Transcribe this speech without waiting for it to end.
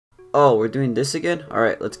Oh, we're doing this again?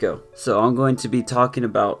 Alright, let's go. So I'm going to be talking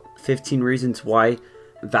about 15 reasons why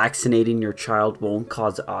vaccinating your child won't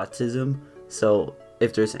cause autism. So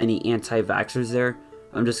if there's any anti-vaxxers there,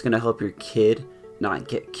 I'm just going to help your kid not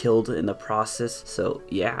get killed in the process. So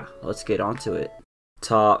yeah, let's get on to it.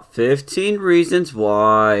 Top 15 reasons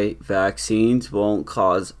why vaccines won't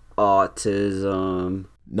cause autism.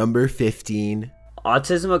 Number 15.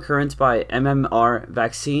 Autism occurrence by MMR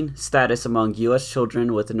vaccine status among U.S.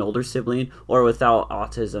 children with an older sibling or without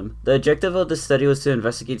autism. The objective of the study was to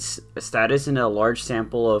investigate status in a large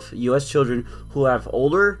sample of U.S. children who have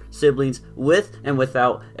older siblings with and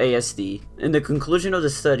without ASD. In the conclusion of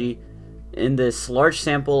the study, in this large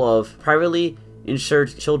sample of privately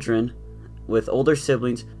insured children with older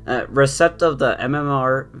siblings, receipt of the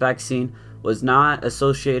MMR vaccine was not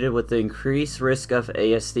associated with the increased risk of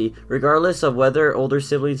ASD, regardless of whether older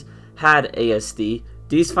siblings had ASD.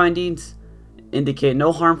 These findings indicate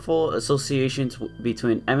no harmful associations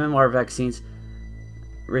between MMR vaccines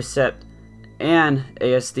receipt and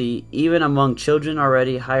ASD, even among children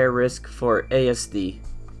already higher risk for ASD.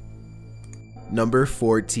 Number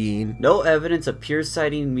 14. No evidence appears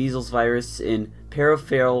citing measles virus in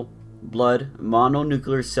peripheral blood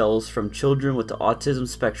mononuclear cells from children with the autism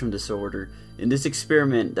spectrum disorder. In this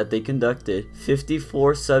experiment that they conducted,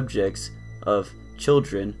 54 subjects of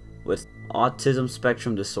children with autism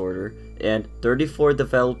spectrum disorder and 34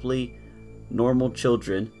 developmentally normal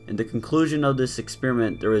children. In the conclusion of this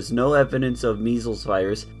experiment, there was no evidence of measles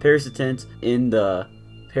virus parasites in the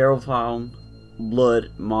peripheral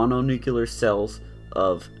blood mononuclear cells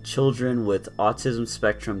of children with autism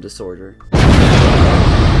spectrum disorder.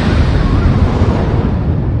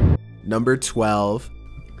 Number 12.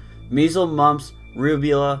 Measles, mumps,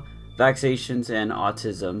 rubella, vaccinations, and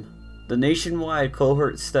autism. The nationwide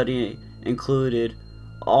cohort study included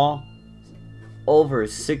over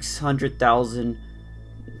 600,000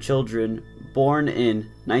 children born in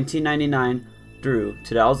 1999 through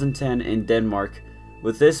 2010 in Denmark.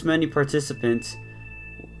 With this many participants,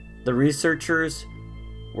 the researchers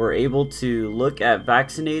were able to look at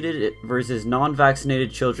vaccinated versus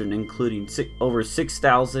non-vaccinated children, including over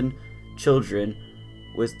 6,000 children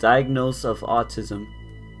with diagnosis of autism.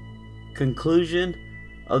 Conclusion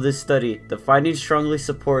of this study: the findings strongly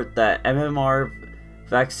support that MMR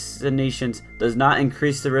vaccinations does not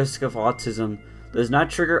increase the risk of autism, does not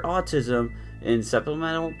trigger autism in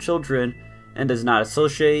supplemental children, and does not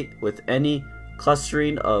associate with any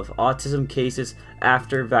clustering of autism cases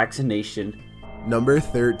after vaccination. Number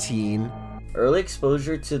 13. Early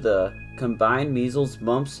exposure to the combined measles,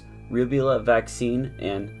 mumps, rubella vaccine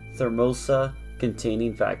and thermosa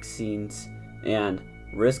containing vaccines and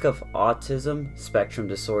risk of autism spectrum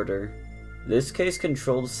disorder. This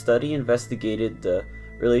case-controlled study investigated the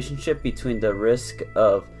relationship between the risk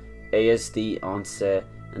of ASD onset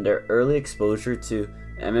and their early exposure to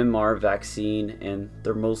MMR vaccine and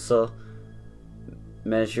thermosa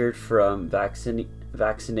measured from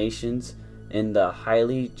vaccinations in the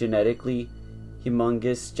highly genetically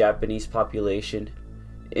humongous Japanese population.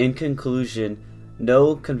 In conclusion,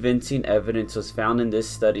 no convincing evidence was found in this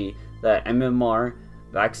study that MMR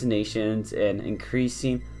vaccinations and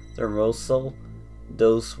increasing thermosal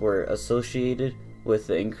dose were associated with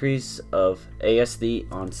the increase of ASD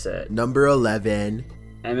onset. Number 11.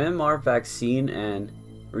 MMR vaccine and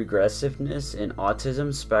regressiveness in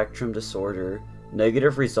autism spectrum disorder.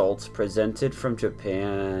 Negative results presented from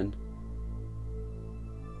Japan.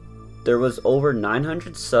 There was over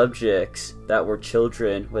 900 subjects that were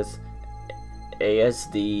children with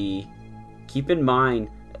ASD. Keep in mind,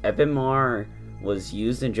 MMR was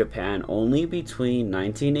used in Japan only between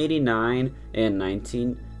 1989 and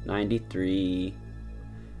 1993.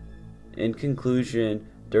 In conclusion,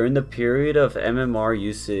 during the period of MMR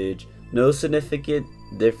usage, no significant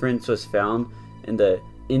difference was found in the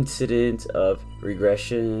incidence of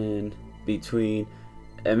regression between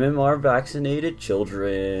MMR vaccinated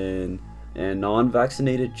children and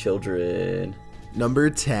non-vaccinated children. Number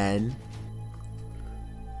 10.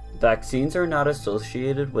 Vaccines are not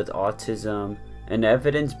associated with autism. An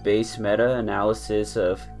evidence-based meta-analysis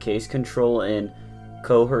of case control in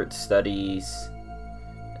cohort studies.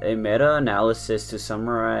 A meta-analysis to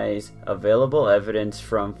summarize available evidence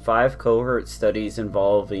from 5 cohort studies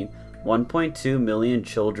involving 1.2 million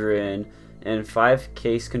children and 5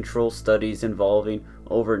 case control studies involving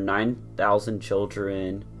over 9,000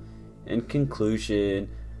 children. In conclusion,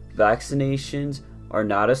 vaccinations are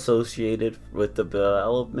not associated with the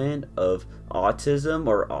development of autism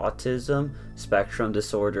or autism spectrum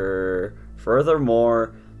disorder.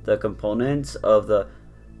 Furthermore, the components of the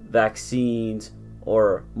vaccines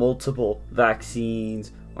or multiple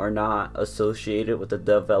vaccines are not associated with the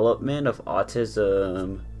development of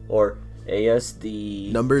autism or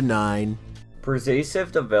ASD. Number 9.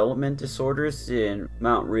 Pervasive development disorders in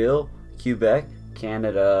Montreal, Quebec,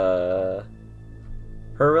 Canada.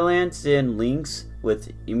 Prevalence in links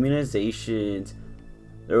with immunizations.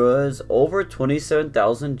 There was over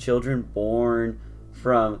 27,000 children born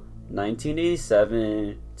from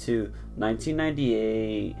 1987 to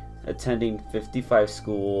 1998, attending 55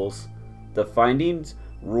 schools. The findings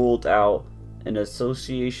ruled out an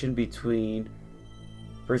association between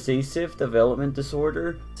pervasive development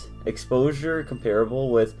disorder exposure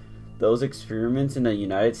comparable with those experiments in the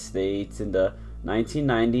United States in the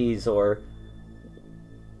 1990s, or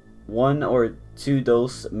 1 or 2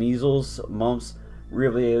 dose measles, mumps,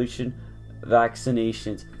 rubella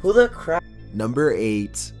vaccinations. Who the crap? Number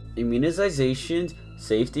 8. Immunizations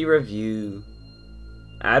safety review.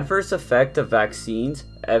 Adverse effect of vaccines,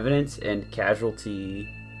 evidence and casualty.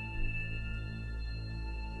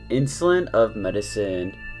 Insulin of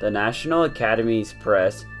medicine. The National Academy's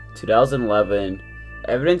Press, 2011.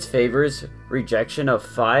 Evidence favors rejection of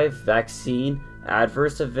 5 vaccine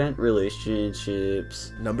adverse event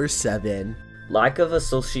relationships. Number 7. Lack of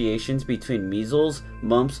associations between measles,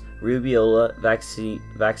 mumps, rubella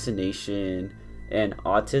vaccination, and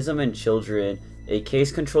autism in children. A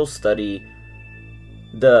case control study.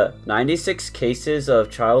 The 96 cases of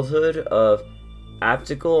childhood of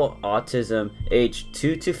atypical autism aged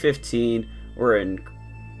 2 to 15 were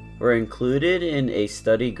included in a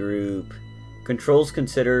study group. Controls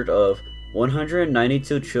considered of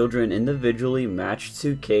 192 children individually matched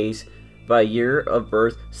to case by year of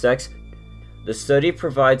birth, sex. The study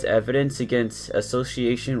provides evidence against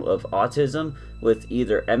association of autism with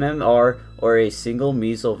either MMR or a single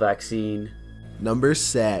measles vaccine. Number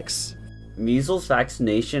 6. Measles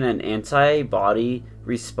vaccination and antibody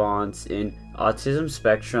response in autism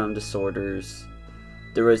spectrum disorders.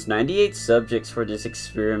 There was 98 subjects for this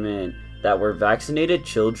experiment that were vaccinated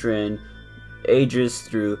children ages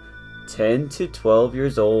through 10 to 12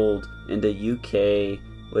 years old in the UK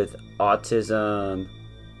with autism.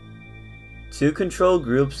 2 control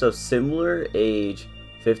groups of similar age,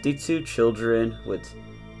 52 children with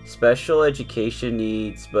special education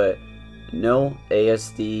needs but no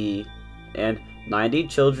ASD, and 90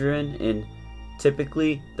 children in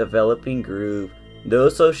typically developing group. No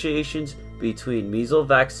associations between measles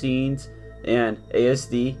vaccines and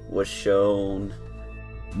ASD was shown.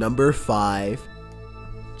 Number 5.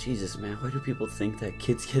 Jesus, man, why do people think that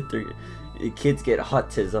kids get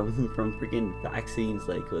autism from freaking vaccines?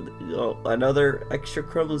 Like, another extra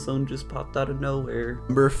chromosome just popped out of nowhere.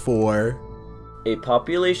 Number 4. A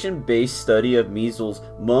population-based study of measles,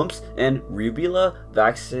 mumps, and rubella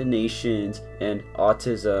vaccinations and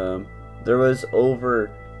autism. There was over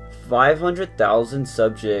 500,000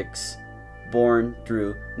 subjects born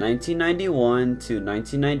through 1991 to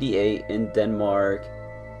 1998 in Denmark.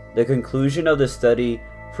 The conclusion of the study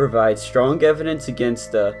provides strong evidence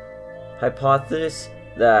against the hypothesis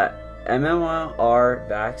that MMR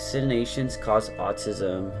vaccinations cause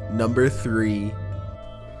autism. Number 3.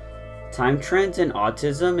 Time trends in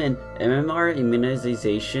autism and MMR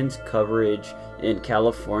immunizations coverage in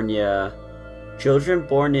California. Children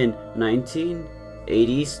born in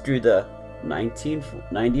 1980s through the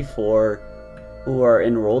 1994 who are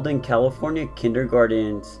enrolled in California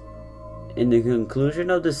kindergartens. In the conclusion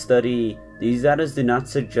of the study, these data do not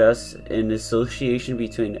suggest an association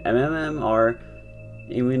between MMR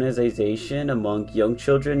immunization among young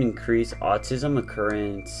children increased autism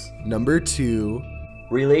occurrence. Number 2.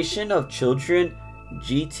 Relation of children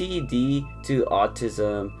GTD to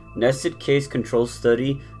autism. Nested case control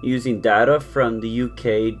study using data from the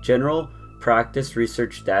UK General Practice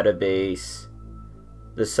Research Database.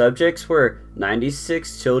 The subjects were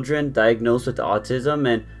 96 children diagnosed with autism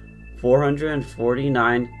and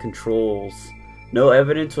 449 controls. No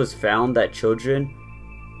evidence was found that children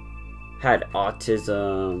had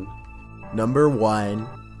autism. Number 1.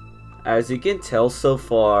 As you can tell so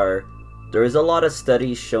far, there is a lot of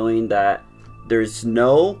studies showing that there's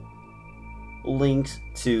no links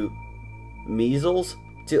to measles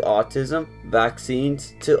to autism,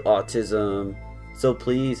 vaccines to autism. So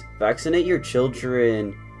please vaccinate your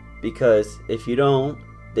children, because if you don't,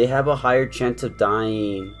 they have a higher chance of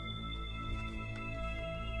dying.